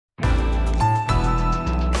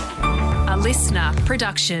listener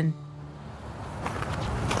production.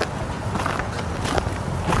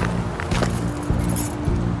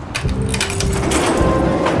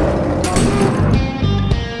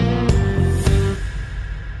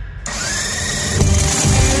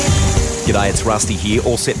 G'day, it's Rusty here,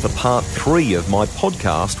 all set for part 3 of my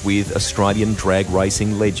podcast with Australian drag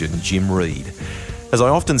racing legend Jim Reid. As I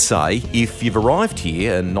often say, if you've arrived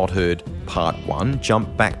here and not heard part 1,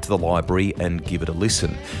 jump back to the library and give it a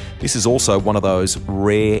listen. This is also one of those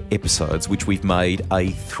rare episodes which we've made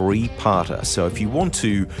a 3-parter, so if you want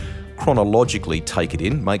to chronologically take it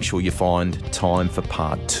in, make sure you find time for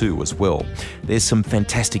part 2 as well. There's some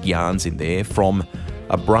fantastic yarns in there, from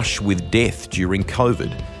a brush with death during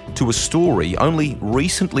COVID to a story only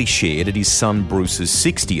recently shared at his son Bruce's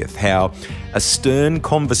 60th, how a stern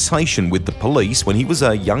conversation with the police when he was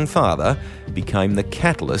a young father became the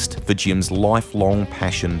catalyst for Jim's lifelong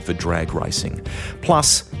passion for drag racing.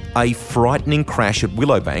 Plus, a frightening crash at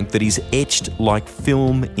Willowbank that is etched like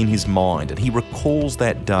film in his mind, and he recalls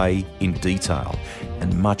that day in detail,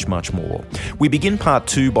 and much, much more. We begin part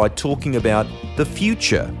 2 by talking about the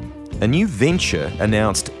future. A new venture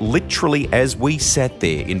announced literally as we sat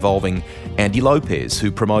there, involving Andy Lopez,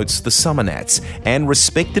 who promotes the Summer Nats, and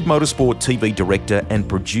respected motorsport TV director and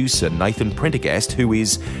producer Nathan Prendergast, who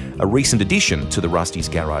is a recent addition to the Rusty's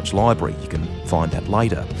Garage library. You can find that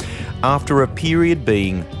later. After a period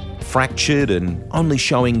being fractured and only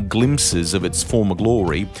showing glimpses of its former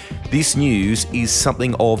glory, this news is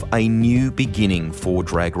something of a new beginning for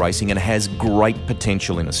drag racing and has great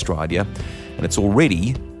potential in Australia. And it's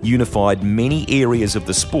already unified many areas of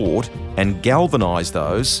the sport and galvanised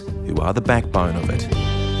those who are the backbone of it.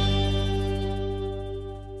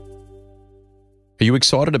 Are you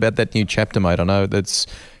excited about that new chapter, mate? I know that's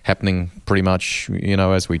happening pretty much,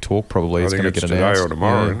 as we talk, probably. It's going to get announced. Today or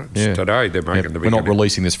tomorrow, isn't it? It's today they're making the big We're not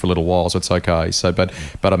releasing this for a little while, so it's okay. So, but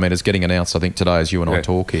I mean, it's getting announced, I think, today as you and I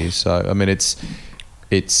talk here. So, I mean, it's...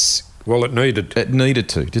 Well, it needed to. It needed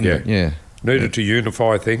to, didn't it? Yeah. Needed to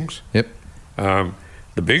unify things. Yep.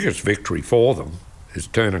 The biggest victory for them is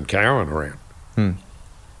turning Cowan around.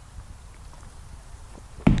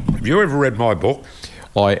 Have you ever read my book?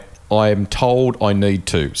 I am told I need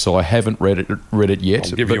to, so I haven't read it yet.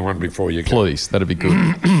 I'll give you one before you go. Please, that'd be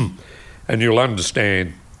good. And you'll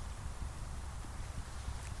understand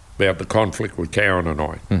about the conflict with Cowan and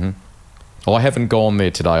I. Mm-hmm. I haven't gone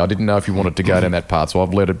there today. I didn't know if you wanted to go down that path, so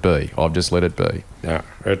I've let it be. I've just let it be. No,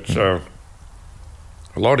 it's a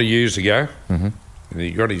lot of years ago. Mm-hmm. And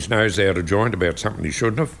he got his nose out of joint about something he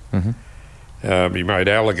shouldn't have. Mm-hmm. He made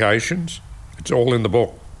allegations. It's all in the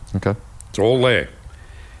book. Okay. It's all there.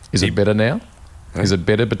 Is it better now? Huh? Is it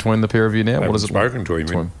better between the pair of you now? I haven't spoken to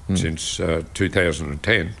him since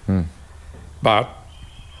 2010. But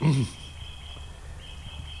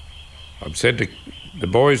I've said the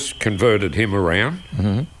boys converted him around.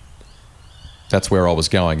 Mm-hmm. That's where I was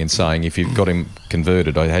going in saying if you've got him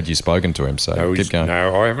converted, had you spoken to him? So keep going.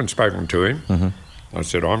 No, I haven't spoken to him. Mm-hmm. I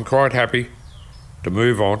said, I'm quite happy to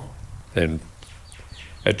move on. And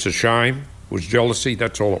it's a shame. It was jealousy,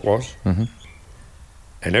 that's all it was. Mm-hmm.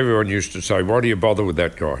 And everyone used to say, why do you bother with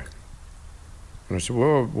that guy? And I said,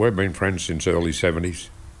 well, we've been friends since early 70s,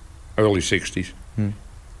 early 60s.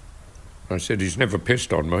 I said, he's never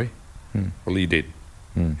pissed on me. Well, he did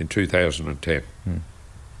in 2010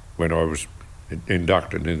 when I was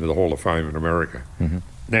inducted into the Hall of Fame in America.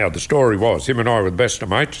 Now, the story was, him and I were the best of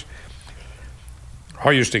mates. I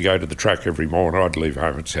used to go to the track every morning. I'd leave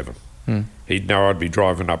home at 7. He'd know I'd be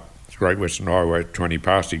driving up Great Western Highway at 20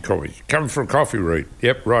 past. He'd call me, come for a coffee, Reid.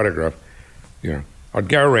 Yep, right, I got. I'd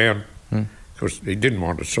go around because he didn't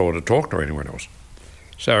want to sort of talk to anyone else.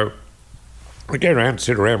 So we'd go around,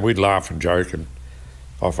 sit around, we'd laugh and joke, and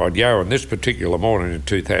off I'd go. And this particular morning in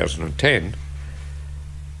 2010,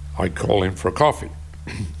 I'd call him for a coffee.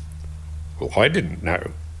 Well, I didn't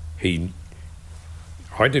know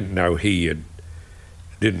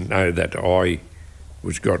that I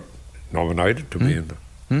was got nominated to be in the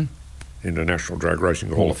International Drag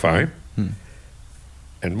Racing Hall of Fame.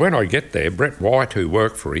 And when I get there, Brett White, who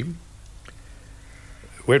worked for him,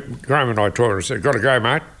 Graham and I talked, and I said, got to go,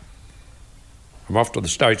 mate. I'm off to the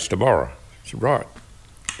States tomorrow. I said, right.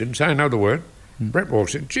 Didn't say another word. Brett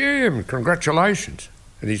walks in, Jim, congratulations.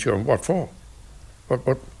 And he's going, what for?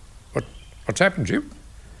 What's happened, Jim?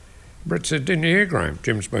 Brett said, didn't you hear, Graham?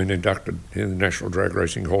 Jim's been inducted in the National Drag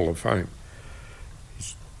Racing Hall of Fame.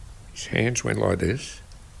 His hands went like this.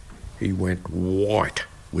 He went white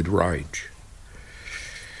with rage.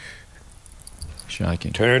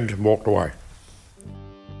 Shaking. Turned and walked away.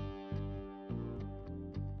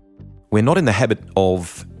 We're not in the habit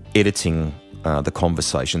of editing the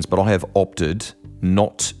conversations, but I have opted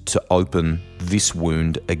not to open this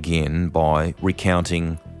wound again by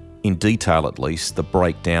recounting, in detail at least, the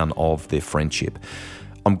breakdown of their friendship.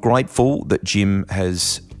 I'm grateful that Jim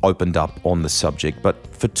has opened up on the subject, but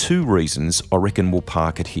for two reasons I reckon we'll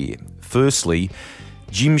park it here. Firstly,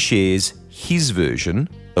 Jim shares his version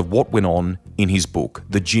of what went on in his book,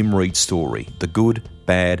 The Jim Reid Story, The Good,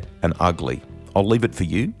 Bad and Ugly. I'll leave it for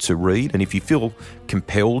you to read, and if you feel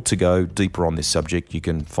compelled to go deeper on this subject, you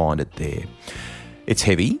can find it there. It's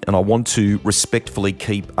heavy, and I want to respectfully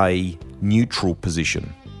keep a neutral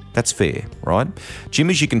position. That's fair, right? Jim,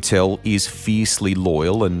 as you can tell, is fiercely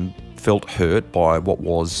loyal and felt hurt by what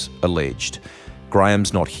was alleged.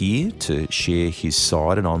 Graham's not here to share his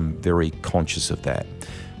side, and I'm very conscious of that.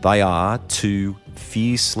 They are two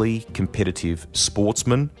fiercely competitive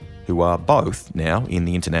sportsmen who are both now in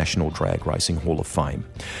the International Drag Racing Hall of Fame.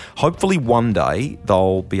 Hopefully one day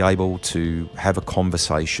they'll be able to have a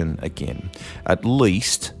conversation again. At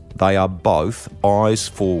least they are both eyes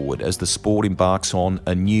forward as the sport embarks on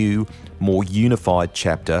a new, more unified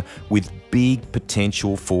chapter with big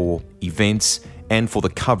potential for events and for the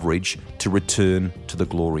coverage to return to the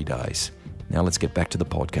glory days. Now let's get back to the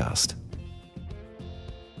podcast.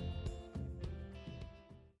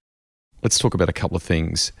 Let's talk about a couple of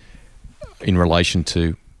things in relation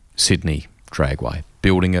to Sydney Dragway,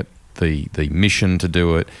 building it, the mission to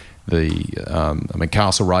do it.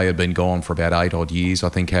 Castlereagh had been gone for about 8 odd years, I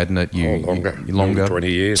think, hadn't it? Longer.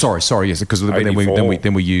 20 years. Sorry, yes, because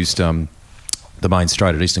then we used the main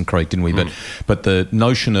straight at Eastern Creek, didn't we? But the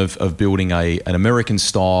notion of building an American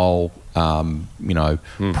style,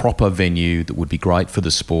 proper venue that would be great for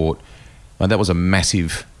the sport, that was a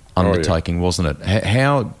massive undertaking, wasn't it?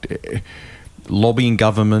 How lobbying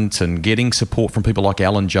government and getting support from people like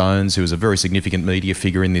Alan Jones, who was a very significant media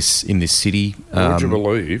figure in this city. Would you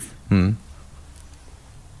believe a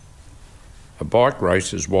bike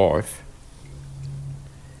racer's wife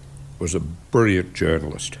was a brilliant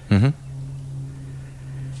journalist, and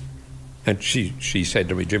she said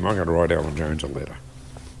to me, Jim, I'm going to write Alan Jones a letter,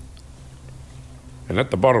 and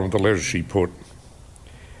at the bottom of the letter she put,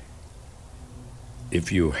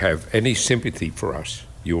 if you have any sympathy for us,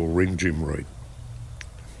 you'll ring Jim Reid.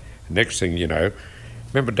 Next thing you know,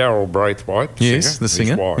 remember Darryl Braithwaite, the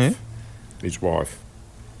singer? His wife,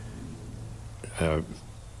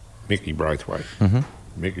 Mickey Braithwaite.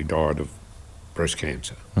 Mickey died of breast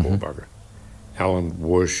cancer, poor bugger. Alan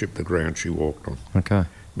worshipped the ground she walked on. Okay.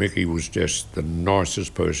 Mickey was just the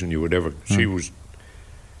nicest person you would ever... She was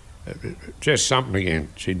just something again.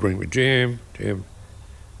 She'd ring me, Jim,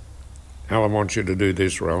 Alan wants you to do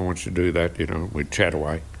this, or Alan wants you to do that, we'd chat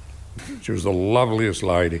away. She was the loveliest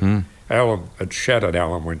lady. Alan had shattered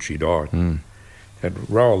Alan when she died. Had a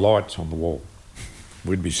row of lights on the wall.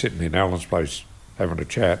 We'd be sitting in Alan's place having a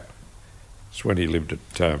chat. It's when he lived at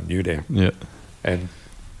Newdown. Yeah. And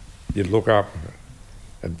you'd look up,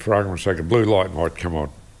 and for argument's sake, a blue light might come on.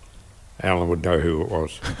 Alan would know who it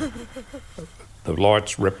was. The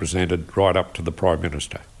lights represented right up to the Prime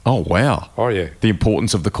Minister. Oh, wow. Oh, yeah. The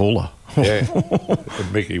importance of the caller. Yeah.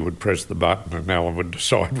 And Mickey would press the button and Alan would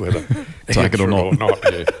decide whether take it or not.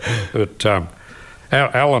 Yeah. But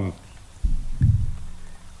Alan,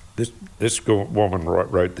 this woman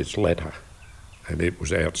wrote this letter, and it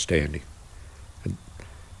was outstanding.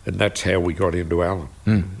 And that's how we got into Alan.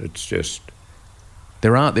 It's just...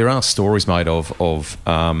 There are stories made of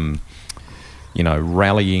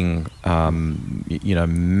rallying,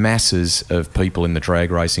 masses of people in the drag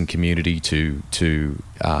racing community to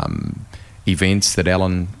events that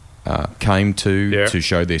Alan came to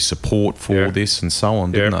show their support for this and so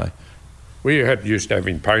on, didn't they? We used to have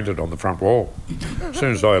him painted on the front wall. As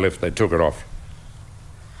soon as I left, they took it off.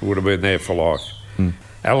 It would have been there for life.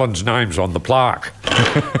 Alan's name's on the plaque.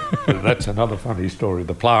 That's another funny story,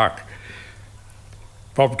 the plaque.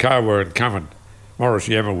 Bob Carr weren't coming. Morris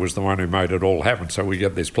Yemmer was the one who made it all happen, so we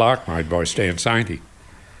get this plaque made by Stan Sainty.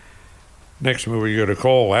 Next minute we got a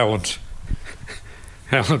call, Alan's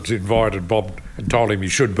invited Bob and told him he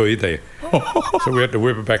should be there. So we had to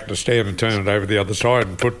whip it back to Stan and turn it over the other side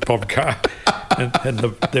and put Bob Carr. And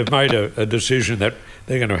they've made a decision that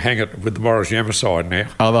they're going to hang it with the Morris Yemmer side now.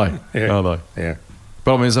 Are they? Yeah. Are they? Yeah.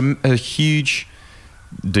 But I mean, it's a huge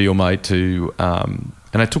deal, mate, and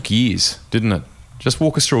it took years, didn't it? Just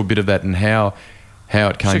walk us through a bit of that and how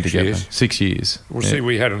it came together. 6 years. Well, see,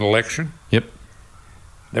 we had an election. Yep.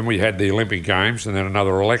 Then we had the Olympic Games and then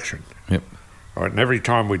another election. Yep. All right, and every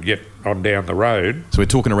time we'd get on down the road... So we're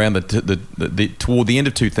talking around the toward the end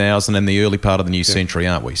of 2000 and the early part of the new century,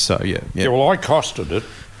 aren't we? So, yeah. Yeah, well, I costed it,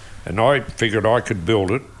 and I figured I could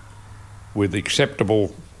build it with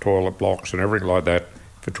acceptable toilet blocks and everything like that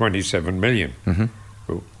for $27 million.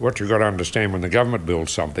 Well, what you've got to understand, when the government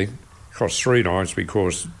builds something, it costs 3 nights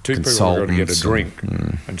because 2 people have got to get a drink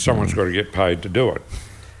and someone's got to get paid to do it.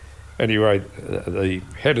 Anyway, the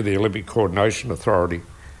head of the Olympic Coordination Authority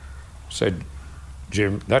said,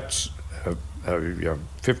 Jim, that's a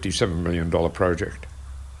 $57 million project.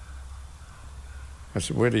 I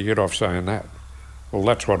said, where do you get off saying that? Well,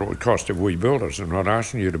 that's what it would cost if we built it. I'm not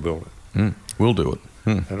asking you to build it. We'll do it.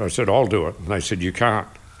 And I said, I'll do it. And they said, you can't,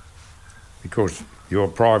 because you're a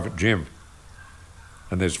private gym.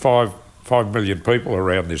 And there's 5 million people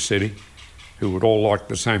around this city who would all like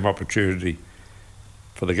the same opportunity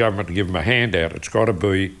for the government to give them a handout. It's got to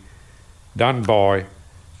be done by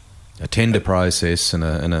a tender process and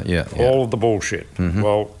all of the bullshit.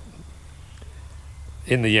 Well,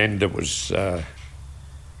 in the end, it was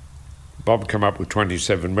Bob come up with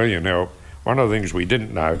 $27 million. Now, one of the things we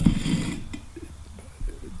didn't know,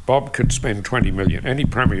 Bob could spend $20 million. Any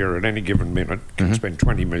premier at any given minute can spend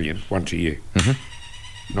 $20 million once a year.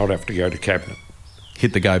 Not have to go to cabinet.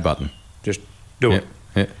 Hit the go button. Just do it.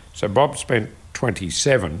 Yeah. So Bob spent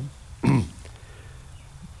 27,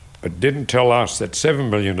 but didn't tell us that $7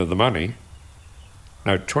 million of the money,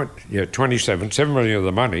 27, $7 million of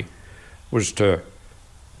the money was to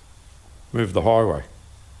move the highway.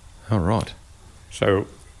 All right. So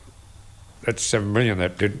that's $7 million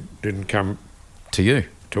that didn't come to you,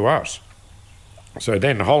 to us. So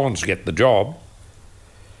then Hollands get the job,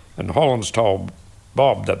 and Hollands told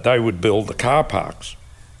Bob that they would build the car parks.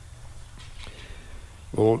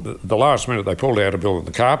 Well, the last minute they pulled out of building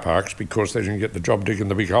the car parks because they didn't get the job digging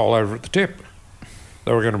the big hole over at the tip.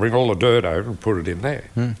 They were going to bring all the dirt over and put it in there.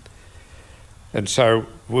 And so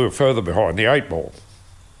we were further behind the 8 ball.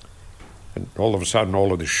 And all of a sudden,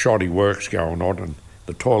 all of this shoddy work's going on, and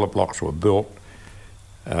the toilet blocks were built.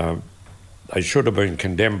 They should have been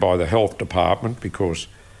condemned by the health department because,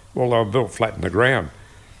 well, they were built flat in the ground.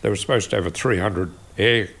 They were supposed to have a 300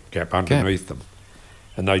 air gap underneath them,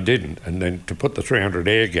 and they didn't. And then to put the 300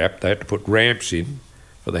 air gap, they had to put ramps in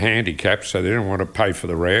for the handicaps, so they didn't want to pay for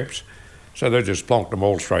the ramps. So they just plonked them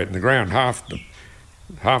all straight in the ground. Half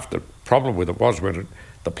the problem with it was when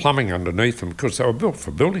the plumbing underneath them, because they were built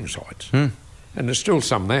for building sites, and there's still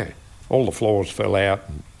some there. All the floors fell out,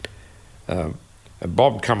 and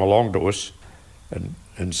Bob come along to us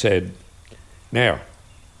and said, now,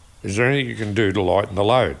 is there anything you can do to lighten the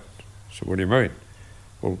load? So what do you mean?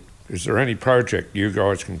 Well, is there any project you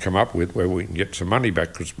guys can come up with where we can get some money back,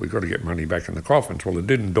 because we've got to get money back in the coffins? Well, it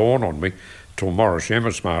didn't dawn on me till Morris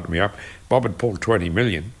Yemma smarted me up. Bob had pulled $20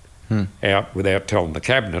 million out without telling the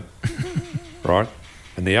cabinet, right?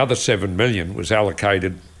 And the other $7 million was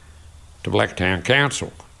allocated to Blacktown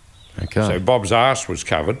Council. Okay. So Bob's arse was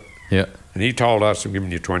covered. Yeah. And he told us, I'm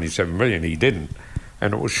giving you $27 million. He didn't.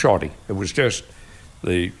 And it was shoddy. It was just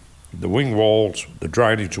the wing walls, the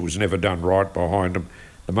drainage was never done right behind them.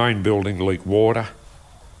 The main building leaked water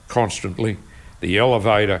constantly. The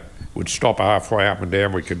elevator would stop halfway up and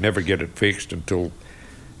down. We could never get it fixed until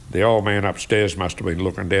the old man upstairs must have been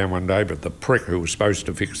looking down one day, but the prick who was supposed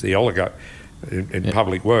to fix the elevator in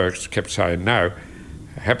Public Works kept saying no.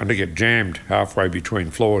 Happened to get jammed halfway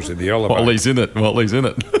between floors in the elevator. While he's in it.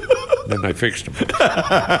 Then they fixed him.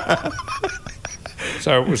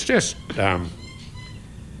 So it was just, it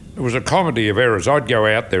was a comedy of errors. I'd go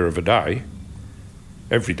out there every day.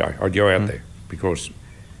 I'd go out there, because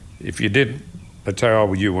if you didn't, they'd say, oh,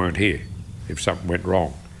 well, you weren't here if something went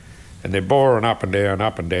wrong. And they're boring up and down,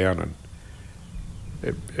 and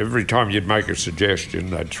every time you'd make a suggestion,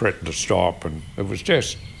 they'd threaten to stop, and it was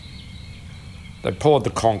just, they poured the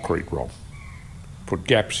concrete wrong, put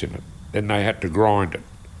gaps in it, then they had to grind it.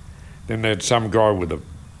 Then they had some guy with a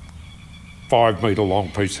 5 metre long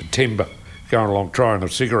piece of timber going along trying a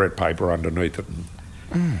cigarette paper underneath it.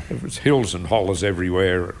 And it was hills and hollers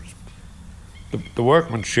everywhere. The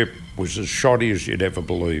workmanship was as shoddy as you'd ever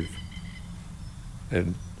believe.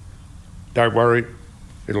 And don't worry,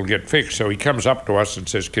 it'll get fixed. So he comes up to us and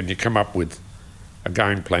says, can you come up with a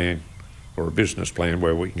game plan or a business plan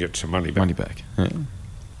where we can get some money back? Yeah.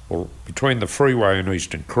 Well, between the freeway and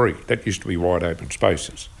Eastern Creek, that used to be wide open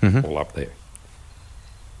spaces, all up there.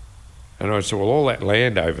 And I said, well, all that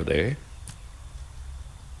land over there,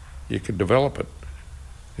 you could develop it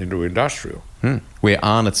into industrial. Where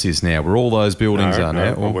Arnott's is now, where all those buildings are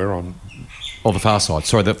now. Well, we're on... Oh, the far side.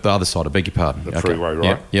 Sorry, the other side, I beg your pardon. The freeway,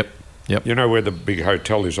 right? Yep. You know where the big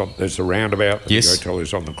hotel is on? There's the roundabout. The big hotel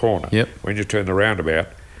is on the corner. Yep. When you turn the roundabout...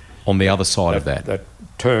 On the other side of that. That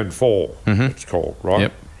turn 4, it's called, right?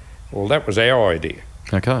 Yep. Well, that was our idea.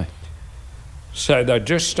 Okay. So they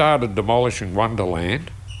just started demolishing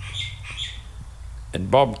Wonderland, And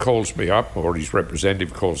Bob calls me up, or his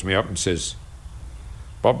representative calls me up and says,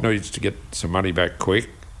 Bob needs to get some money back quick.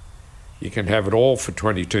 You can have it all for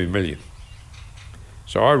 $22 million.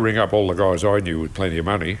 So I ring up all the guys I knew with plenty of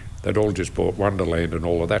money. They'd all just bought Wonderland and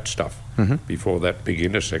all of that stuff before that big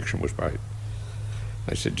intersection was made.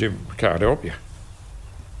 They said, Jim, I can't help you.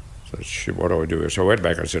 So I said, shit, what do I do? So I went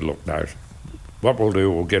back, I said, look, no, what we'll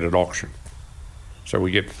do, we'll get an auction. So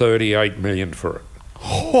we get $38 million for it.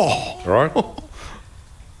 Oh. Right?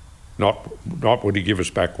 Not would he give us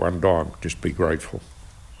back one dime, just be grateful.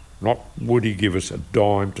 Not would he give us a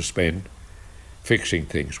dime to spend fixing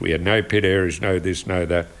things. We had no pit areas, no this, no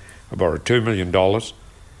that. I borrowed $2 million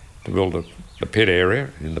to build the pit area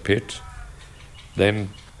in the pits. Then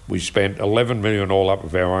we spent $11 million all up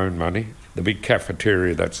of our own money. The big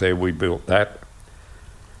cafeteria that's there, we built that.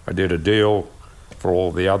 I did a deal for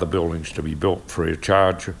all the other buildings to be built free of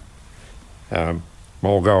charge.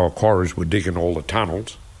 Mulgoa Quarries were digging all the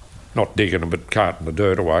tunnels, not digging them but carting the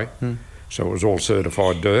dirt away. So it was all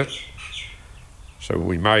certified dirt. So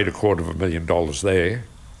we made $250,000 there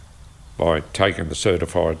by taking the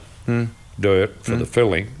certified dirt for the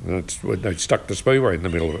filling. And they stuck the speedway in the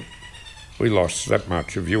middle of it. We lost that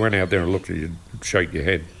much. If you went out there and looked at it, you'd shake your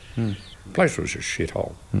head. The place was a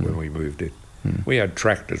shithole when we moved in. We had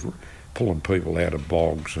tractors pulling people out of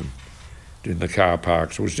bogs and in the car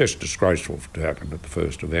parks. It was just disgraceful to happen at the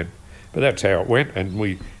first event. But that's how it went, and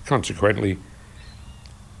we consequently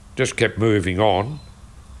just kept moving on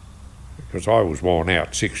because I was worn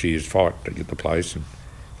out, 6 years fight to get the place, and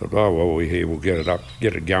thought, oh, well, we're here, we'll get it up,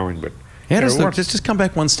 get it going. But how does just come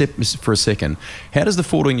back one step for a second. How does the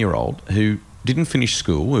 14-year-old who didn't finish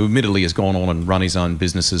school, who admittedly has gone on and run his own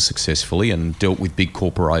businesses successfully and dealt with big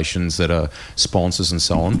corporations that are sponsors and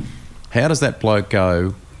so on, how does that bloke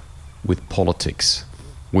go with politics,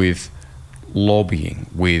 with lobbying,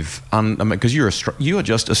 with because you are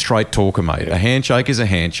just a straight talker, mate. Yeah. A handshake is a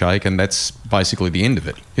handshake, and that's basically the end of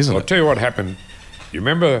it, isn't it? I'll tell you what happened. You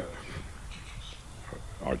remember?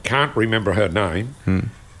 I can't remember her name,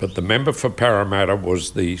 but the member for Parramatta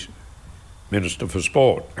was the Minister for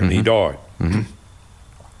Sport, and he died. And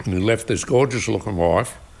he left this gorgeous-looking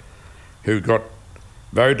wife, who got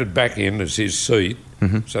voted back in as his seat.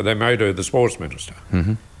 So they made her the Sports Minister.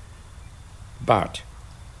 But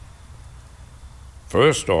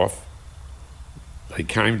first off, they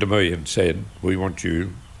came to me and said, we want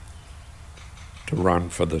you to run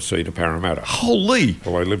for the seat of Parramatta. Holy!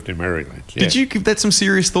 Well, I lived in Maryland. Did you give that some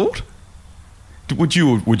serious thought? Would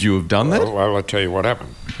you have done that? Well, I'll tell you what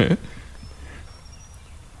happened.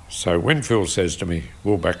 So Winfield says to me,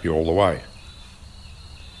 we'll back you all the way.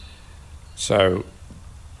 So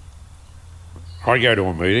I go to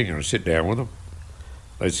a meeting and I sit down with them.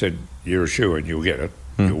 They said, you're a shoo-in, you'll get it,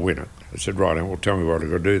 you'll win it. I said, right, and well, tell me what I've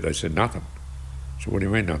got to do. They said, nothing. I said, what do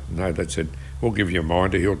you mean nothing? No, they said, we'll give you a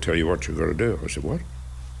minder, he'll tell you what you've got to do. I said, what?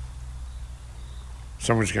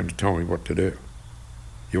 Someone's going to tell me what to do.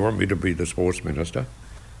 You want me to be the sports minister?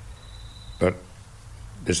 But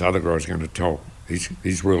this other guy's going to tell,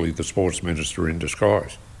 he's really the sports minister in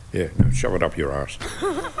disguise. Yeah, no, shove it up your arse.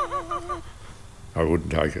 I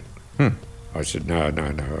wouldn't take it. I said, no,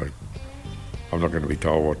 I'm not going to be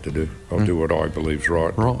told what to do. I'll do what I believe's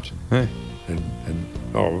right. Right. Yeah.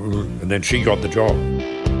 And then she got the job.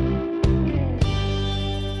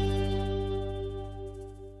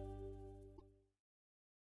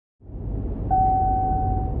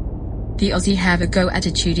 The Aussie have-a-go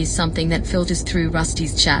attitude is something that filters through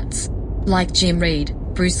Rusty's chats. Like Jim Reid,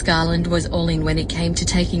 Bruce Garland was all in when it came to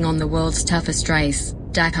taking on the world's toughest race,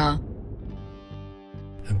 Dakar.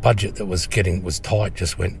 The budget that was tight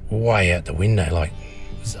just went way out the window, like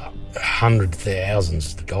it was hundreds of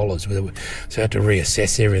thousands of dollars. So we had to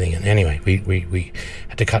reassess everything. And anyway, we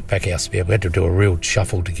had to cut back our spend. We had to do a real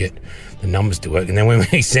shuffle to get the numbers to work. And then when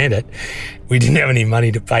we sent it, we didn't have any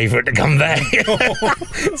money to pay for it to come back.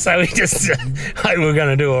 So we just hope we're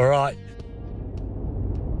going to do all right.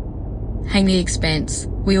 Hang the expense.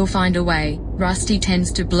 We'll find a way. Rusty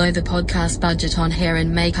tends to blow the podcast budget on hair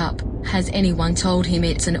and makeup. Has anyone told him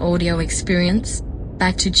it's an audio experience?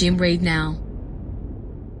 Back to Jim Reid now.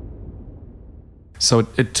 So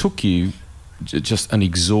it took you just an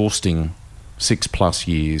exhausting 6+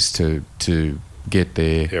 years to get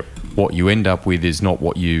there. Yep. What you end up with is not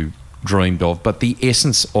what you dreamed of, but the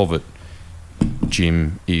essence of it,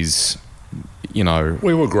 Jim, is, you know...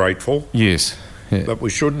 We were grateful. Yes. Yeah. But we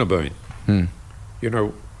shouldn't have been. You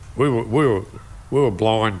know, we were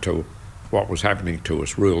blind to what was happening to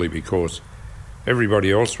us, really, because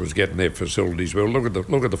everybody else was getting their facilities built.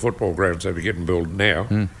 Look at the football grounds that are getting built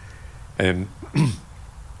now. And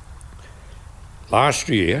last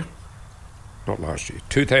year, not last year,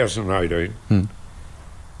 2018,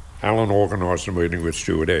 Alan organised a meeting with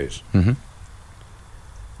Stuart Ayres.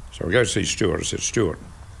 So I go to see Stuart. I said, Stuart,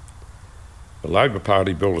 the Labor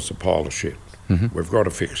Party built us a pile of shit. We've got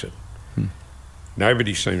to fix it.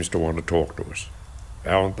 Nobody seems to want to talk to us.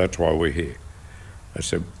 Alan, that's why we're here. I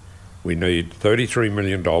said, we need $33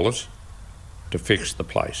 million to fix the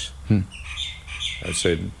place. I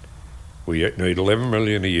said, we need $11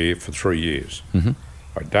 million a year for 3 years.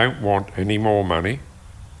 I don't want any more money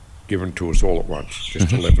given to us all at once, just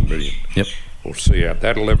 $11 million. Yep. We'll see out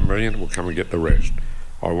that $11 million, we'll come and get the rest.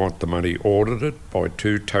 I want the money audited by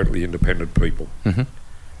 2 totally independent people.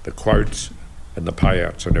 The quotes and the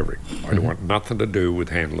payouts and everything. I don't want nothing to do with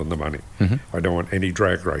handling the money. I don't want any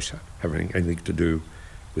drag racer having anything to do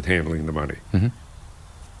with handling the money.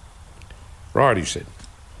 Right, he said.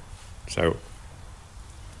 So,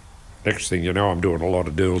 next thing you know, I'm doing a lot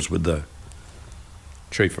of deals with the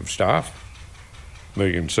Chief of Staff.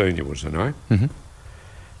 Megan Senior was her name.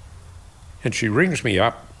 And she rings me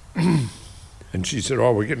up and she said,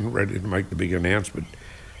 oh, we're getting ready to make the big announcement,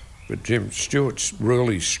 but Jim, Stuart's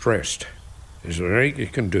really stressed. Is there anything you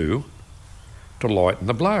can do to lighten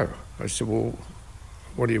the blow? I said, well,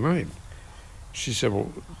 what do you mean? She said,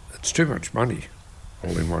 well, it's too much money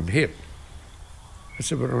all in one hit. I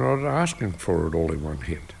said, but I'm not asking for it all in one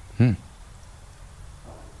hit.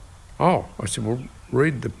 Oh, I said, well,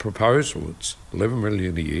 read the proposal. It's $11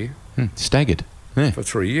 million a year. Staggered. Yeah. For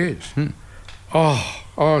 3 years.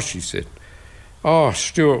 Oh, she said, oh,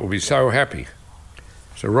 Stuart will be so happy.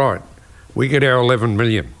 So, right, we get our 11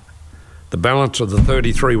 million. The balance of the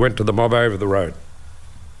 33 went to the mob over the road.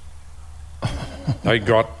 They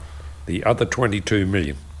got the other 22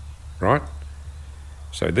 million, right?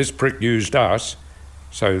 So this prick used us.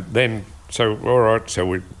 So all right, so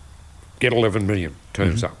we get 11 million,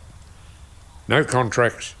 turns up. No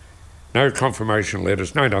contracts, no confirmation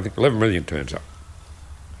letters, no nothing, 11 million turns up.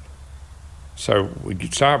 So we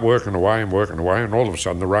start working away, and all of a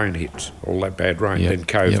sudden the rain hits, all that bad rain, then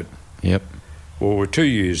COVID. Yep. Well, we're 2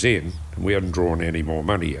 years in, and we hadn't drawn any more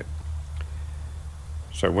money yet.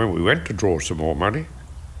 So when we went to draw some more money,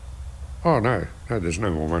 oh, no, there's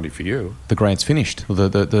no more money for you. The grant's finished.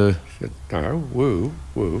 No, woo,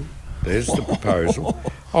 there's the proposal.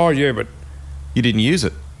 Oh, yeah, but... You didn't use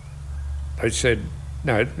it? They said,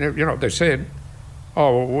 no, you know what they said?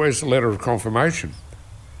 Oh, well, where's the letter of confirmation?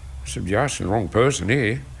 I said, you're asking the wrong person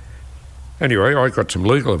here. Anyway, I got some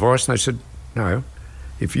legal advice, and they said, no,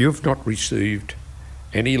 if you've not received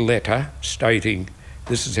any letter stating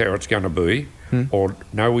this is how it's going to be, or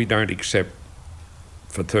no, we don't accept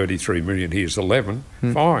for 33 million, here's 11,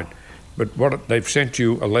 fine. But what they've sent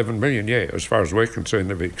you 11 million, yeah, as far as we're concerned,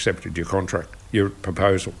 they've accepted your contract, your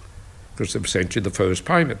proposal, because they've sent you the first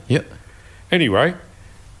payment. Yep. Anyway,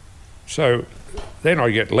 so then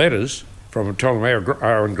I get letters from them telling me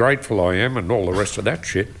how ungrateful I am and all the rest of that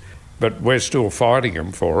shit, but we're still fighting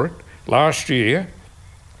them for it. Last year,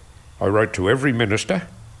 I wrote to every minister,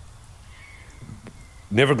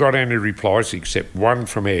 never got any replies except one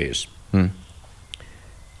from Ayres.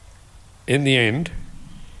 In the end,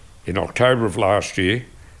 in October of last year,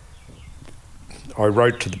 I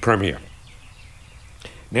wrote to the Premier.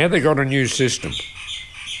 Now they've got a new system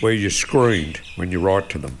where you're screened when you write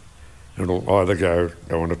to them. It'll either go,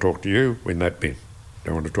 don't want to talk to you, in that bin.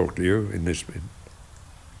 Don't want to talk to you, in this bin.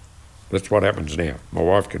 That's what happens now. My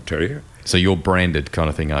wife can tell you. So you're branded kind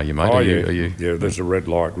of thing, are you, mate? Oh, are yeah. You? Yeah, there's a red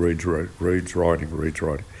light, reads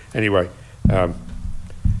writing. Anyway,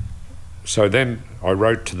 so then I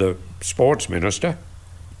wrote to the sports minister,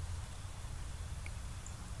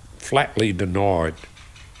 flatly denied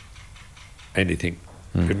anything,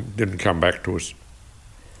 didn't come back to us.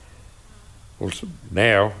 Well,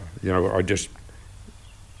 now, you know, I just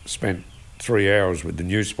spent 3 hours with the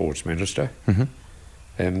new sports minister,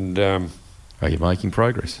 and are you making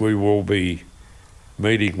progress? We will be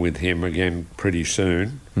meeting with him again pretty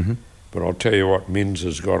soon, but I'll tell you what, Mins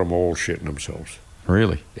has got them all shitting themselves.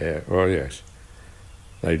 Really? Yeah, well, yes.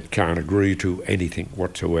 They can't agree to anything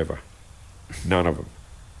whatsoever. None of them,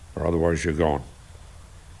 or otherwise you're gone.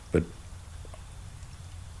 But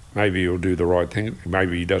maybe he'll do the right thing.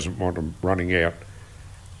 Maybe he doesn't want them running out,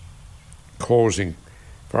 causing,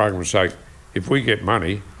 for argument's sake, if we get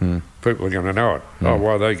money, people are going to know it. Oh,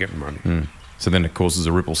 why are they getting money? So then it causes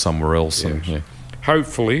a ripple somewhere else. Yes. And,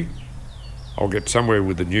 Hopefully, I'll get somewhere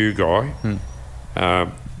with the new guy.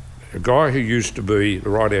 A guy who used to be the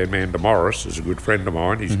right-hand man to Morris is a good friend of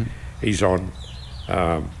mine. He's on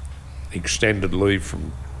extended leave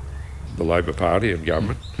from the Labor Party and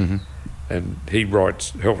government. and he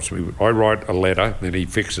helps me. I write a letter, then he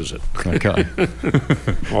fixes it. Okay.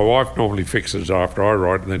 My wife normally fixes after I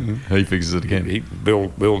write, and then he fixes it again.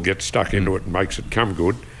 Bill gets stuck into it and makes it come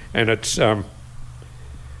good. And it's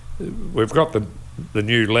we've got the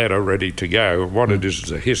new letter ready to go. And what it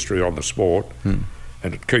is a history on the sport, and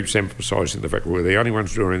it keeps emphasising the fact we're the only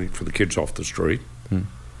ones doing anything for the kids off the street.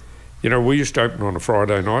 You know, we used to open on a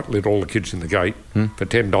Friday night, let all the kids in the gate for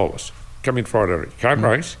 $10. Come in Friday night, you can't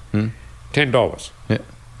race, $10. Yeah.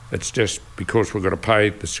 It's just because we've got to pay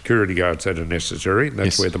the security guards that are necessary, and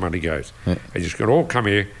that's where the money goes. Yeah. And you just got to all come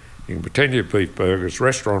here, you can pretend you have beef burgers,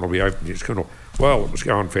 restaurant will be open, you just going to, well, it was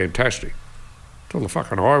going fantastic. Until the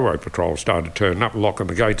fucking highway patrol started turning up, locking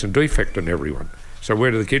the gates and defecting everyone. So where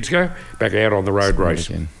do the kids go? Back out on the road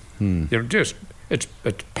racing. You know, just, it's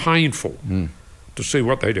painful to see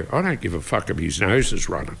what they do. I don't give a fuck if his nose is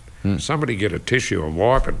running. Somebody get a tissue and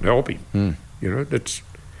wipe it and help him. You know,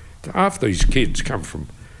 half these kids come from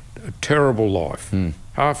a terrible life.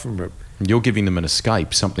 Half of them You're giving them an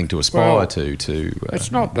escape, something to aspire to.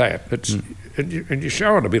 It's not that. It's and you're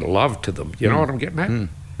showing a bit of love to them. You know what I'm getting at?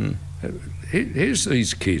 Here's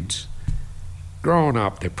these kids growing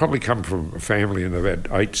up. They probably come from a family and they've had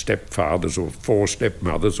 8 stepfathers or 4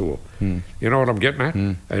 stepmothers, or you know what I'm getting at?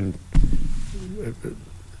 And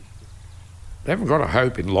they haven't got a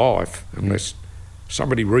hope in life unless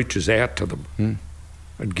somebody reaches out to them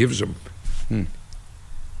and gives them. And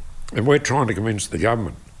we're trying to convince the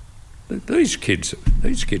government that these kids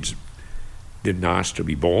didn't ask to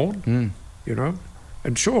be born, you know.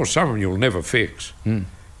 And sure, some of them you'll never fix.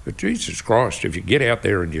 But Jesus Christ, if you get out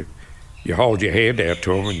there and you hold your hand out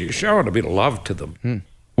to them and you show a bit of love to them.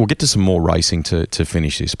 We'll get to some more racing to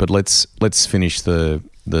finish this, but let's finish the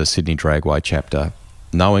Sydney Dragway chapter.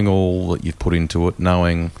 Knowing all that you've put into it,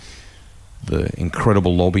 knowing the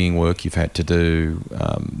incredible lobbying work you've had to do,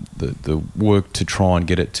 the work to try and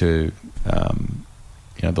get it to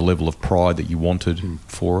the level of pride that you wanted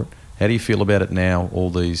for it. How do you feel about it now, all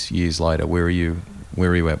these years later? Where are you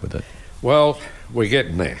at with it? Well, we're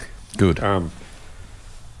getting there. Good. I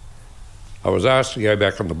was asked to go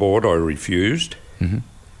back on the board. I refused.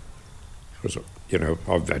 Because, you know,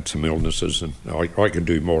 I've had some illnesses and I can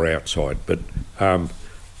do more outside. But I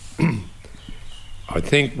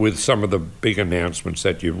think with some of the big announcements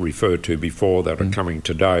that you referred to before that are coming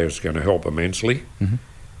today is going to help immensely.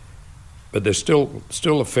 But there's still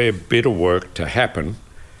a fair bit of work to happen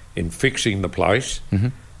in fixing the place,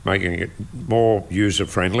 making it more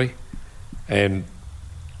user-friendly, and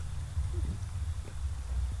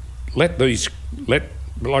like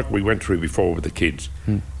we went through before with the kids,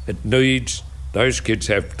 it needs those kids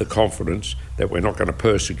have the confidence that we're not going to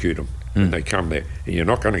persecute them when they come there. And you're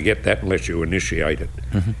not going to get that unless you initiate it.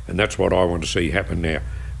 And that's what I want to see happen now.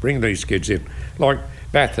 Bring these kids in. Like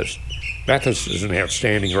Bathurst. Bathurst is an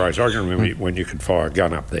outstanding race. I can remember when you could fire a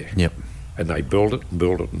gun up there. Yep. And they build it and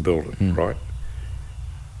build it and build it, right?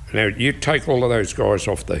 Now, you take all of those guys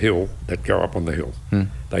off the hill that go up on the hill.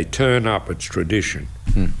 They turn up, it's tradition.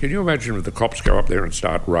 Can you imagine if the cops go up there and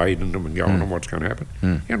start raiding them and going on what's going to happen?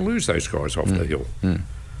 You're going to lose those guys off the hill. Well,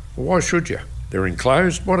 why should you? They're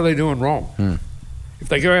enclosed. What are they doing wrong? If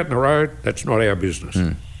they go out in the road, that's not our business.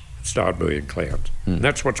 Start being clowns. And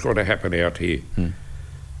that's what's got to happen out here.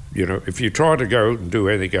 You know, if you try to go and do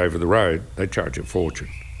anything over the road, they charge a fortune.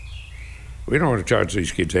 We don't want to charge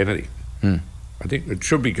these kids anything. I think it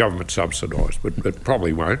should be government subsidised, but it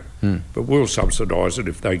probably won't. But we'll subsidise it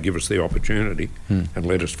if they give us the opportunity and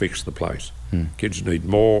let us fix the place. Kids need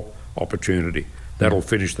more opportunity. That'll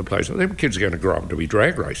finish the place. Them kids are going to grow up to be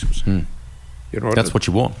drag racers. You know, that's what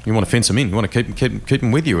you want. You want to fence them in. You want to keep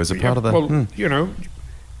them with you as a part of the... Well, you know,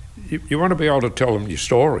 you want to be able to tell them your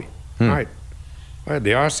story. Mate, I had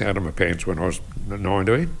the arse out of my pants when I was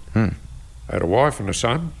 19. I had a wife and a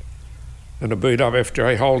son and a beat-up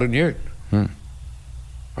FJ Holden ute.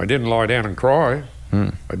 I didn't lie down and cry.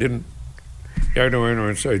 I didn't go to anyone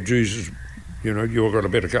and say, Jesus, you know, you've got a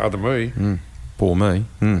better car than me. Poor me.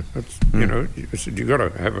 That's, you know, I said, you've got to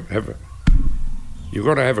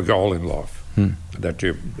have a goal in life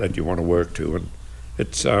that you want to work to, and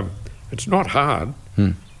it's not hard.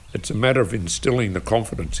 It's a matter of instilling the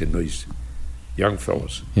confidence in these young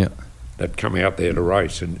fellas that come out there to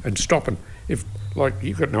race and stopping. If, like,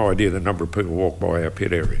 you've got no idea the number of people walk by our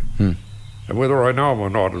pit area. And whether I know them or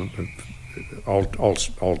not, I'll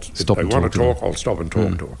if they want to talk, I'll stop and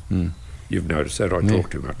talk to them. You've noticed that I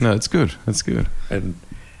talk too much. No, it's good. That's good. And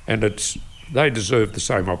they deserve the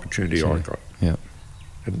same opportunity I got. Yeah.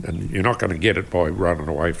 And you're not going to get it by running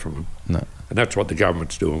away from them. No. And that's what the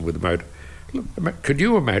government's doing with the motor. Look, could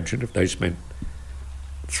you imagine if they spent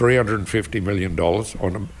 $350 million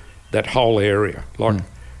on that whole area. Like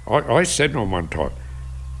I said on one time,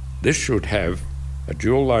 this should have a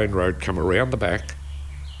dual lane road come around the back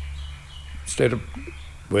instead of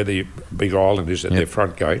where the big island is at their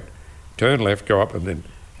front gate. Turn left, go up, and then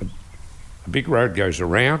a big road goes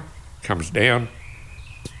around, comes down,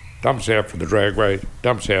 dumps out for the dragway,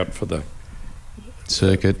 dumps out for the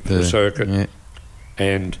circuit. The circuit,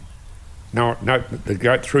 and no,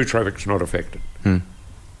 the through traffic's not affected.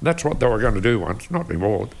 That's what they were going to do once, not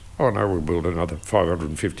anymore. Oh no, we'll build another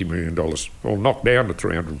 $550 million. We'll knock down the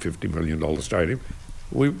 $350 million stadium.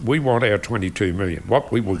 We want our $22 million.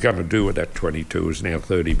 What we were going to do with that 22 is now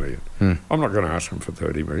 $30 million. I'm not going to ask them for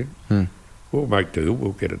 $30 million. We'll make do.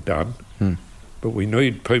 We'll get it done. But we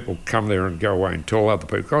need people to come there and go away and tell other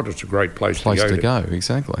people, God, it's a great place to go.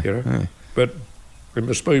 Exactly. You know? But in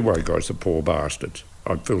the Speedway guys, the poor bastards,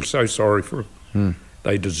 I feel so sorry for them.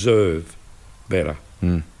 They deserve better.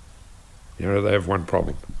 You know, they have one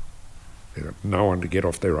problem. They've got no one to get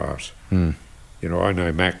off their arse. You know, I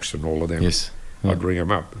know Max and all of them. Yes. I'd ring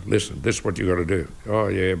them up. Listen, this is what you got to do. Oh,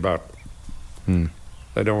 yeah, but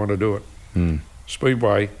they don't want to do it.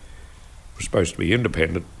 Speedway was supposed to be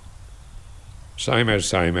independent. Same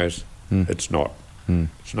as. It's not.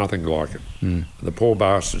 It's nothing like it. The poor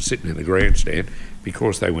bastards sitting in the grandstand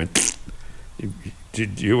because they went...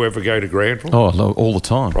 Did you ever go to Granville? Oh, all the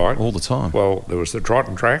time. Right. All the time. Well, there was the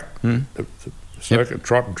trotting track, the circuit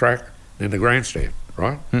trotting track, then the grandstand,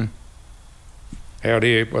 right? Out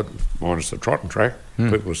here, but minus the trotting track,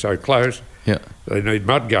 people are so close. Yeah. They need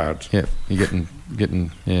mud guards. Yeah. You're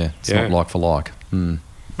getting. Yeah. It's not like for like.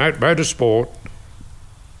 Motorsport,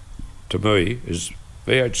 to me, is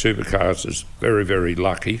V8 Supercars is very, very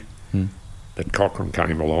lucky that Cochrane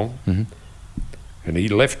came along, and he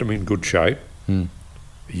left them in good shape.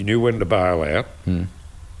 He knew when to bail out.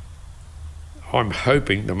 I'm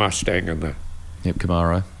hoping the Mustang and the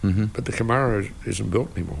Camaro. But the Camaro isn't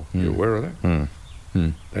built anymore. You aware of that?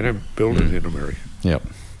 They don't build it in America. Yep.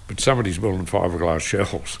 But somebody's building fiberglass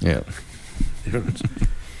shells. Yeah. You know,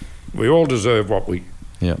 we all deserve what we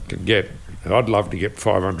Yep. can get. I'd love to get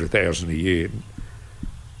 $500,000 a year,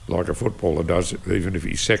 like a footballer does, even if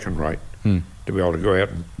he's second rate, to be able to go out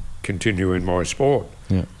and continue in my sport.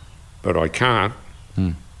 Yeah. But I can't.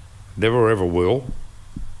 Never ever will.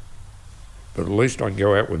 But at least I can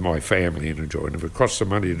go out with my family and enjoy it. If it costs some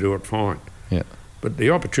money to do it, fine. Yeah. But the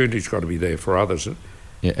opportunity's got to be there for others.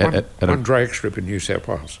 Yeah. One drag strip in New South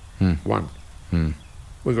Wales. One.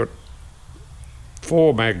 We've got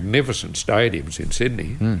 4 magnificent stadiums in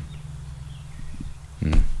Sydney.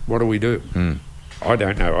 What do we do? I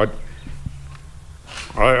don't know.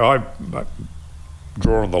 I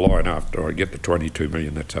draw on the line after I get the $22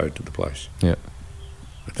 million that's owed to the place. Yeah.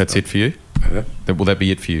 That's it for you? Will that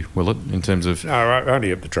be it for you, will it, in terms of... No,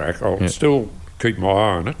 only at the track. I'll still keep my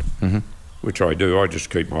eye on it, which I do. I just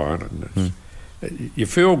keep my eye on it. You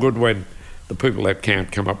feel good when the people that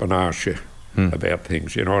can't come up and ask you about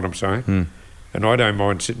things, you know what I'm saying? And I don't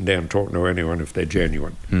mind sitting down and talking to anyone if they're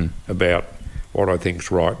genuine about what I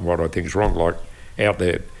think's right and what I think's wrong. Like out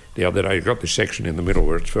there the other day, you've got this section in the middle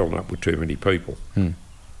where it's filling up with too many people. And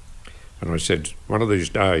I said, one of these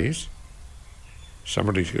days,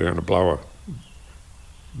 somebody's going to blow a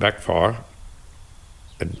backfire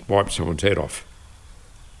and wipe someone's head off.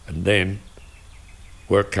 And then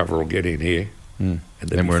work cover will get in here and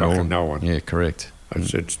then we're fucking no one. Yeah, correct. I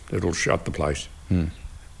said, it'll shut the place.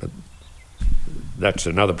 But that's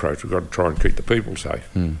another approach. We've got to try and keep the people safe.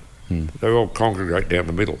 They all congregate down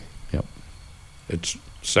the middle. Yep. It's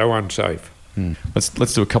so unsafe.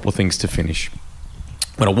 Let's do a couple of things to finish.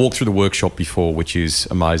 When I walked through the workshop before, which is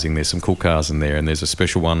amazing, there's some cool cars in there, and there's a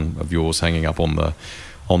special one of yours hanging up on the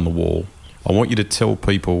wall. I want you to tell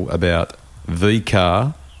people about the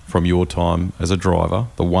car from your time as a driver,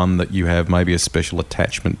 the one that you have maybe a special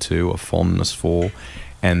attachment to, a fondness for,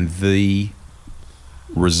 and the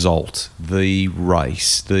result, the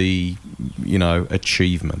race, the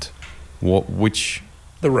achievement. The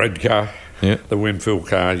red car. Yeah. The Winfield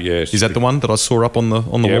car, yes. Is that the one that I saw up on the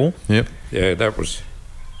wall? Yep. Yeah, that was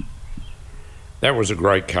a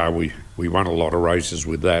great car. We won a lot of races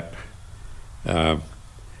with that.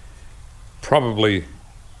 Probably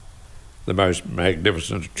the most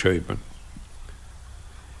magnificent achievement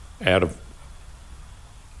out of...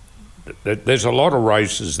 There's a lot of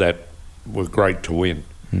races that were great to win,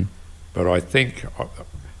 but I think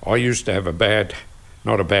I used to have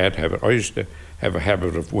not a bad habit, I used to have a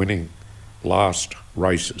habit of winning last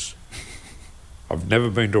races. I've never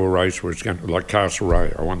been to a race where it's going to, like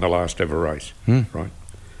Castlereagh, I won the last ever race, right?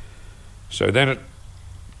 So then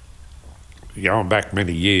going back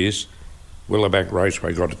many years, Willowbank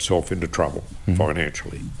Raceway got itself into trouble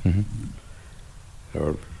financially. So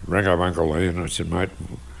I rang up Uncle Lee and I said, mate,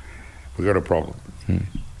 we've got a problem. He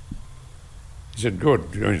said,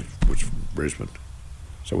 good. It was from Brisbane.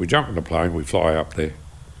 So we jump in the plane, we fly up there.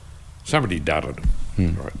 Somebody dudded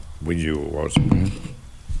them, right? We knew it was.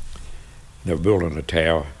 They were building a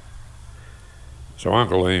tower. So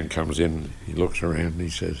Uncle Ian comes in, he looks around and he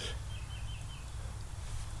says,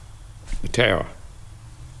 the tower,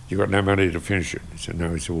 you got no money to finish it? He said,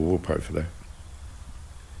 no. He said, well, we'll pay for that.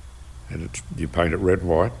 And you paint it red and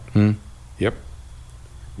white? Yep.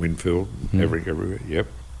 Winfield, everywhere, yep.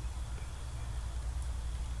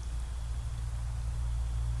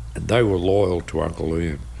 And they were loyal to Uncle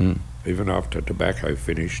Ian. Even after tobacco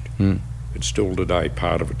finished, it's still today,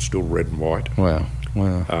 part of it's still red and white. Wow.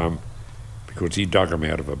 Because he dug them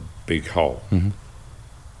out of a big hole.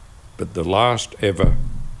 But the last ever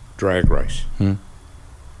drag race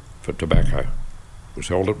for tobacco was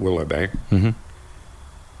held at Willowbank.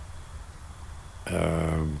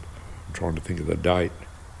 I'm trying to think of the date.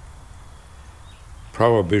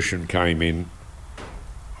 Prohibition came in,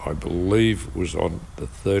 I believe it was on the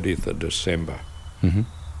 30th of December in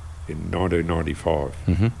 1995,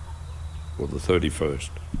 or the 31st.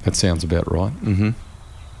 That sounds about right. And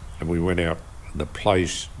we went out, the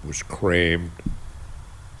place was crammed.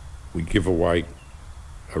 We give away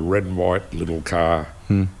a red and white little car.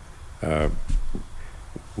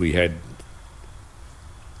 We had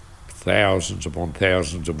thousands upon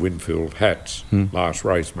thousands of Winfield hats, last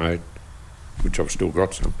race made, which I've still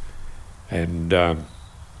got some. And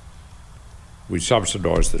we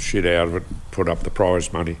subsidised the shit out of it, put up the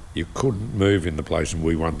prize money. You couldn't move in the place, and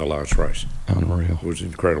we won the last race. Unreal. It was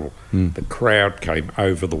incredible. The crowd came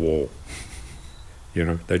over the wall. You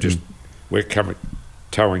know, they just, we're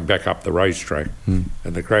towing back up the racetrack, and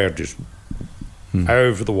the crowd just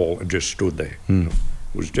over the wall and just stood there. It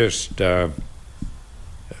was just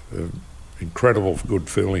incredible good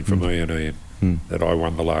feeling for me and Ian that I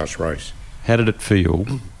won the last race. How did it feel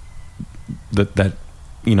that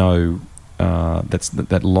you know,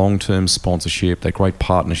 that long-term sponsorship, that great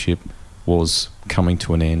partnership was coming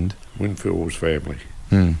to an end? Winfield was family.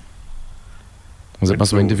 It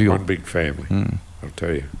must have been difficult. One big family, I'll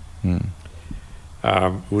tell you.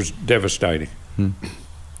 It was devastating,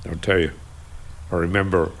 I'll tell you. I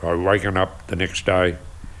remember I waking up the next day,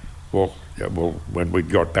 well, when we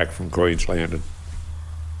got back from Queensland and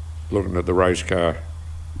looking at the race car,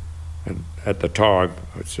 and at the time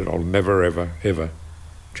I said, I'll never, ever, ever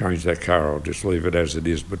change that car. I'll just leave it as it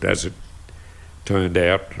is. But as it turned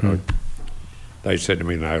out, they said to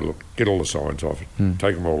me, no, look, get all the signs off it,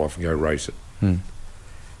 take them all off and go race it.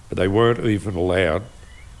 But they weren't even allowed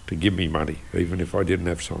to give me money, even if I didn't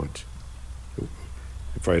have signs.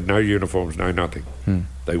 If I had no uniforms, no nothing,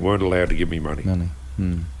 they weren't allowed to give me money.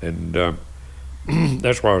 And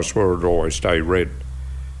that's why I swore it'd always stay red.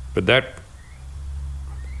 But that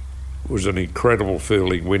was an incredible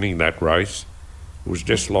feeling, winning that race. It was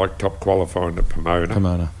just like top qualifying at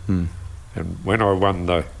Pomona. And when I won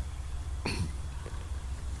the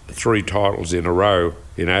 3 titles in a row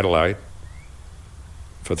in Adelaide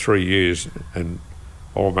for 3 years, and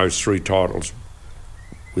almost 3 titles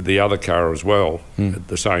with the other car as well at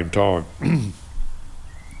the same time, it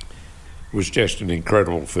was just an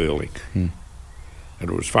incredible feeling. And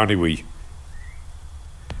it was funny, we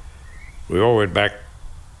all went back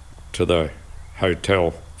to the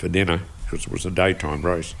hotel for dinner, because it was a daytime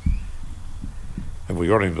race, and we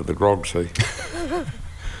got into the grog sea.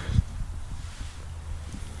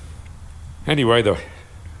 Anyway,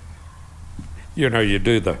 you know, you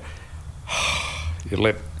do the, you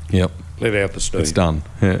let out the steam. It's done.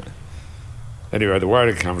 Yeah. Anyway, the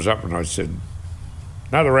waiter comes up and I said,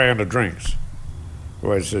 another round of drinks. The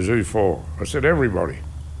waiter says, who for? I said, everybody.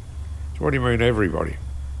 So what do you mean, everybody?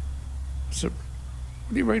 I said,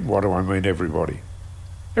 what do you mean, what do I mean, everybody?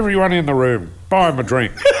 Everyone in the room, buy him a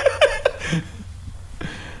drink.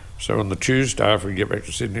 So on the Tuesday, after we get back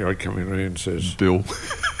to Sydney, I come in and says, Bill,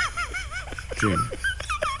 Jim,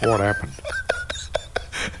 what happened?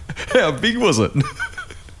 How big was it?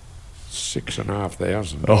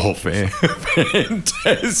 6,500. Oh,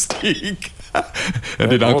 fantastic.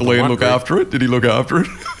 And did Uncle Ian look after it? Did he look after it?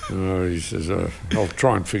 Oh, he says, I'll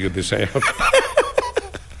try and figure this out.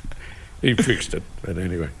 He fixed it, but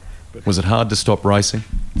anyway. Was it hard to stop racing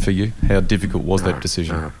for you? How difficult was that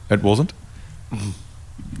decision? No. It wasn't?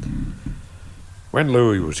 When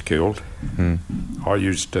Louis was killed, I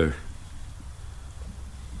used to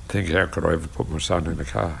think, how could I ever put my son in a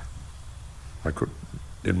car?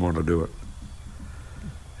 Didn't want to do it.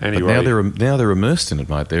 Anyway, but now they're immersed in it,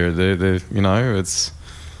 mate. They're you know, it's.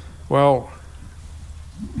 Well,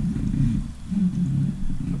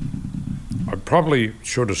 I probably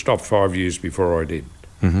should have stopped 5 years before I did.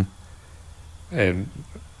 Mm-hmm. And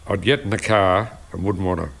I'd get in the car and wouldn't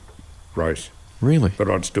want to race. Really? But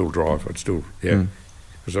I'd still drive.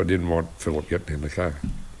 Because I didn't want Philip getting in the car.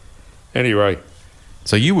 Anyway.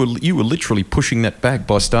 So you were literally pushing that back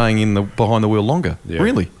by staying behind the wheel longer? Yeah.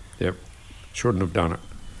 Really? Yep. Shouldn't have done it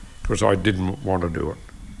because I didn't want to do it.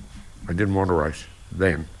 I didn't want to race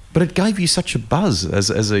then. But it gave you such a buzz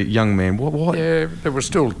as a young man. What? Yeah, there were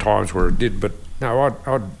still times where it did, but no,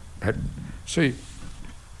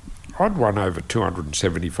 I'd won over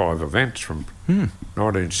 275 events from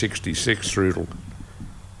 1966 through to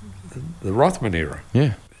the Rothman era.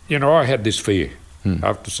 Yeah. You know, I had this fear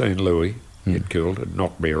after seeing Louis get killed. It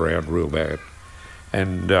knocked me around real bad.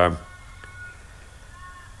 And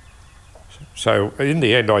so in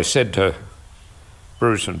the end I said to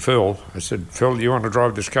Bruce and Phil, I said, Phil, you want to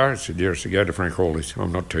drive this car? He said, yes. I said, go to Frank Hawley's.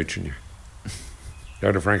 I'm not teaching you.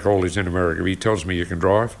 Go to Frank Hawley's in America. If he tells me you can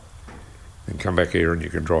drive, then come back here and you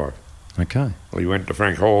can drive. Okay. Well, he went to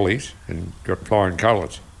Frank Hawley's and got flying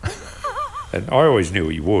colours. And I always knew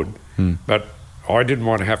he would, but I didn't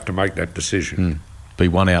want to have to make that decision. Be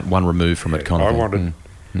one out, one removed from it kind of I thing.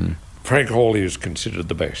 wanted... Frank Hawley is considered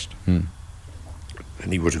the best. And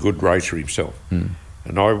he was a good racer himself.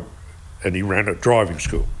 And he ran a driving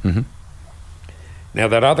school. Mm-hmm. Now,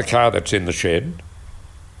 that other car that's in the shed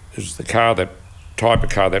is the type of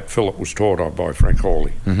car that Philip was taught on by Frank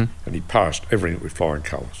Hawley. And he passed everything with flying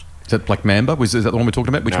colours. Is that Black Mamba? Is that the one we're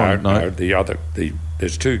talking about? Which one? No, the other.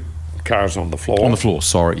 There's two cars on the floor. On the floor,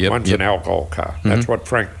 sorry. Yep. One's an alcohol car. That's what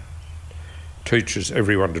Frank teaches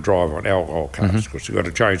everyone to drive on, alcohol cars, because they've got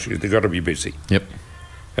to change. They've got to be busy. Yep.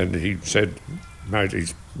 And he said, mate,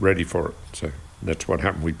 he's ready for it. So that's what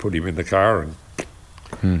happened. We put him in the car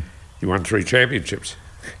and he won 3 championships.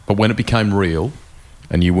 But when it became real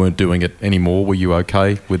and you weren't doing it anymore, were you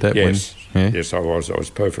okay with that? Yes. Yeah? Yes, I was. I was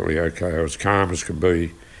perfectly okay. I was calm as could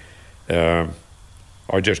be.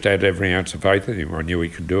 I just had every ounce of faith in him. I knew he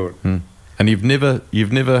could do it. And you've never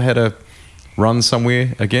had a run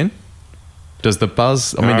somewhere again? Does the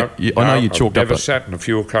buzz... I know you chalked up... I've never sat in a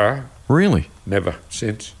fuel car. Really? Never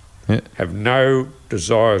since. Yeah. Have no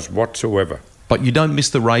desires whatsoever. But you don't miss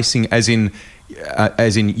the racing as in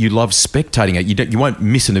you love spectating it. You won't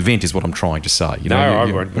miss an event is what I'm trying to say.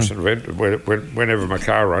 I won't miss an event. Whenever my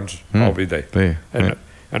car runs, I'll be there.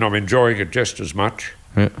 And I'm enjoying it just as much.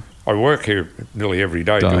 Yeah. I work here nearly every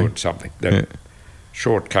day doing something that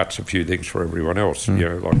shortcuts a few things for everyone else. You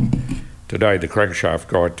know, like today the crankshaft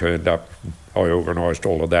guy turned up. I organised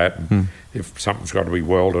all of that. And if something's got to be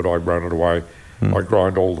welded, I run it away. I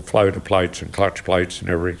grind all the floater plates and clutch plates and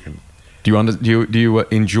everything. Do you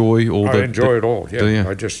enjoy all I enjoy it all, yeah.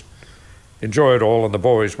 I just enjoy it all. And the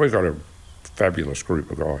boys, we've got a fabulous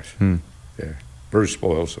group of guys. Yeah. Bruce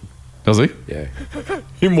spoils them. Does he? Yeah.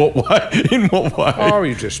 In what way? In what way? Oh,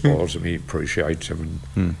 he just spoils them. He appreciates them.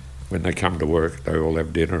 And when they come to work, they all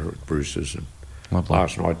have dinner at Bruce's. And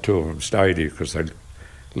last night, 2 of them stayed here because they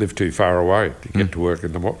live too far away to get to work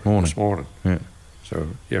in the morning. This morning. Yeah. So,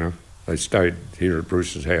 you know, they stayed here at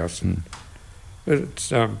Bruce's house. And, but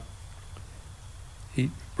it's...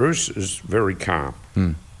 Bruce is very calm.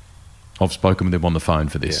 I've spoken with him on the phone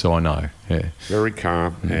for this, so I know. Yeah. Very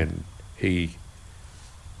calm, and he...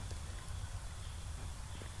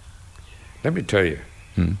 Let me tell you,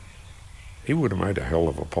 he would have made a hell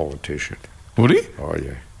of a politician. Would he? Oh,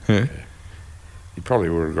 yeah. He probably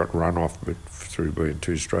would have got run off through being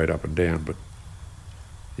too straight up and down, but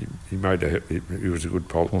he was a good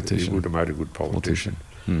politician. He would have made a good politician.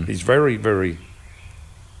 He's very, very...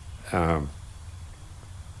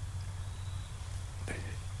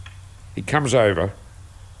 he comes over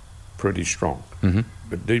pretty strong,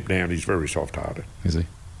 but deep down he's very soft-hearted. Is he?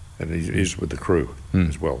 And he is with the crew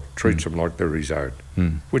as well. Treats them like they're his own,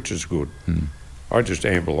 which is good. I just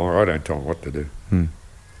amble along. I don't tell them what to do.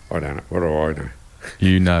 I don't know. What do I know?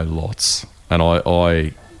 You know lots. And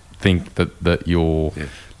I think that your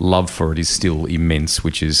love for it is still immense,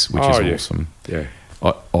 which is awesome. Yeah.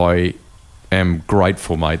 I am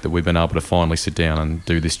grateful, mate, that we've been able to finally sit down and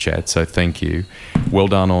do this chat. So thank you. Well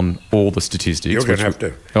done on all the statistics. You're going to have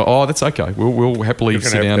to. Oh, that's okay. We'll happily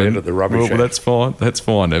sit down and the rubbish. Well, that's fine. That's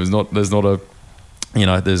fine. There's not a,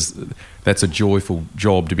 that's a joyful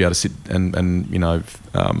job to be able to sit and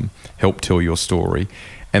help tell your story,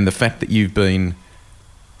 and the fact that you've been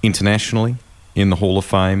internationally in the Hall of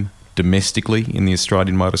Fame, domestically in the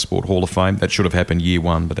Australian Motorsport Hall of Fame. That should have happened year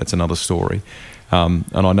 1, but that's another story. And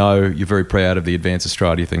I know you're very proud of the Advance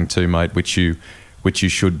Australia thing too, mate, which you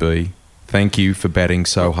should be. thank you for batting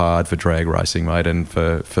so hard for drag racing, mate, and for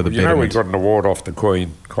the betterment. You know, we got an award off the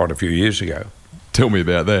Queen quite a few years ago. Tell me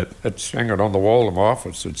about that. It's hanging on the wall in my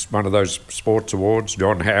office. It's one of those sports awards,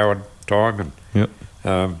 John Howard time, and Yep.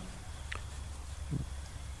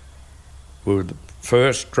 we were the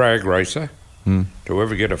first drag racer to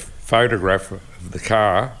ever get a photograph of the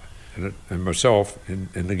car and myself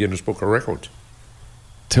in the Guinness Book of Records.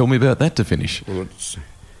 Tell me about that to finish. Well, it's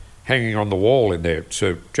hanging on the wall in there.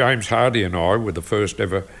 So James Hardy and I were the first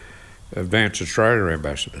ever Advance Australia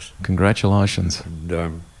ambassadors. Congratulations.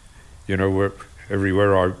 And, you know,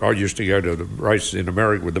 everywhere I used to go to the races in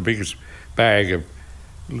America with the biggest bag of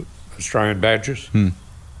Australian badges, and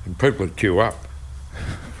people would queue up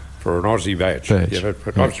for an Aussie badge. You know,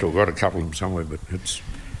 but I've still got a couple of them somewhere, but it's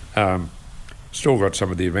still got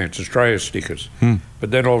some of the Advance Australia stickers.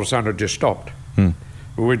 But then all of a sudden it just stopped.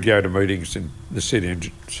 We'd go to meetings in the city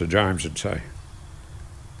and Sir James would say,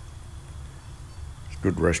 "It's a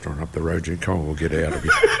good restaurant up the road, you come on, we'll get out of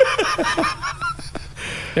here."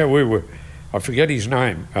 Yeah, we were, I forget his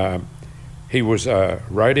name. He was a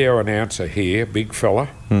radio announcer here, big fella,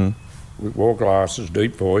 with wore glasses,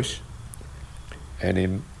 deep voice. And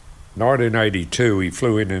in 1982, he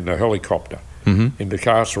flew in a helicopter into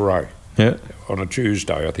Castle Row on a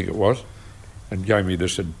Tuesday, I think it was, and gave me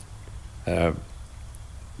this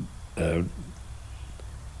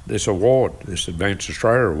this award, this Advance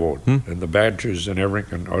Australia award, and the badges and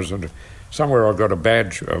everything. And I was somewhere I got a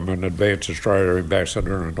badge. I'm an Advance Australia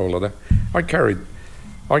ambassador and all of that. I carried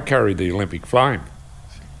the Olympic flame,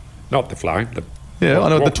 not the flame. I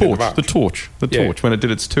know the torch when it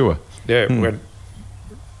did its tour. Yeah, when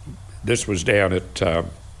this was down at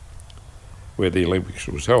where the Olympics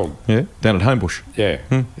was held. Yeah, down at Homebush. Yeah,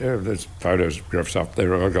 yeah. There's photographs up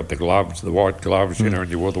there. I got the gloves, the white gloves, you know,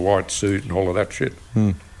 and you wore the white suit and all of that shit.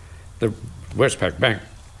 The Westpac Bank,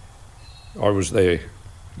 I was their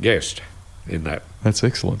guest in that. That's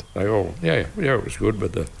excellent. They all, it was good.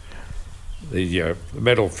 But the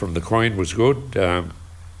medal from the Queen was good.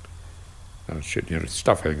 Shit, you know,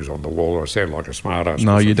 stuff hangs on the wall. I sound like a smart ass.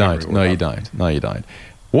 No, you don't. No, you don't. No, you don't.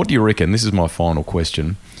 What do you reckon? This is my final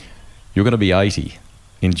question. You're going to be 80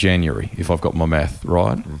 in January, if I've got my math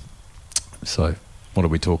right. So, what are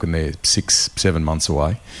we talking there? 6-7 months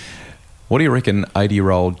away. What do you reckon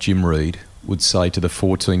 80-year-old Jim Reid would say to the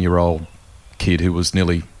 14-year-old kid who was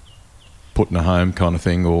nearly put in a home kind of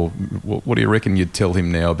thing? Or what do you reckon you'd tell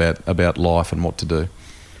him now about life and what to do?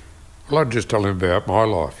 Well, I'd just tell him about my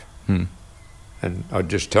life. And I'd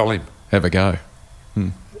just tell him. Have a go.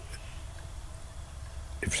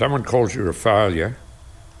 If someone calls you a failure,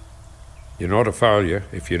 you're not a failure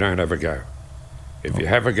if you don't have a go. If you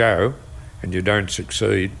have a go and you don't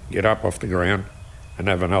succeed, get up off the ground and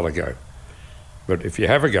have another go. But if you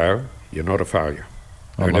have a go, you're not a failure.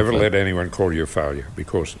 Don't ever let anyone call you a failure,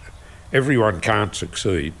 because everyone can't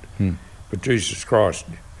succeed. But Jesus Christ,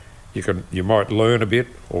 you might learn a bit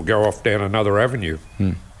or go off down another avenue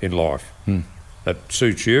in life that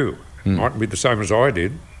suits you. It mightn't be the same as I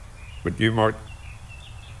did, but you might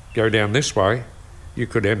go down this way. You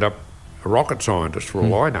could end up a rocket scientist for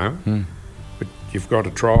all I know, but you've got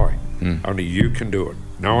to try. Only you can do it.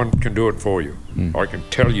 No one can do it for you. I can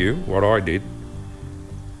tell you what I did,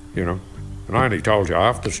 you know, and I only told you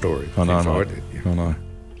half the story. I know. I know.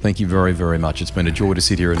 Thank you very, very much. It's been a joy to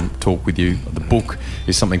sit here and talk with you. The book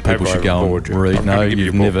is something people should go and read. No,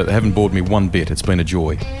 you haven't bored me one bit. It's been a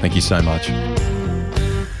joy. Thank you so much.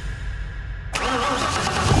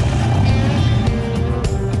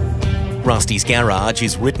 Rusty's Garage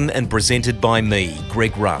is written and presented by me,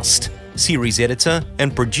 Greg Rust. Series editor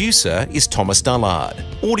and producer is Thomas Dullard.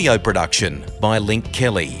 Audio production by Link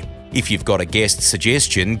Kelly. If you've got a guest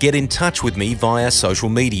suggestion, get in touch with me via social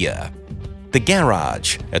media. The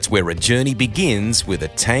Garage, that's where a journey begins with a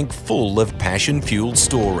tank full of passion-fueled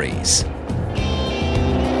stories.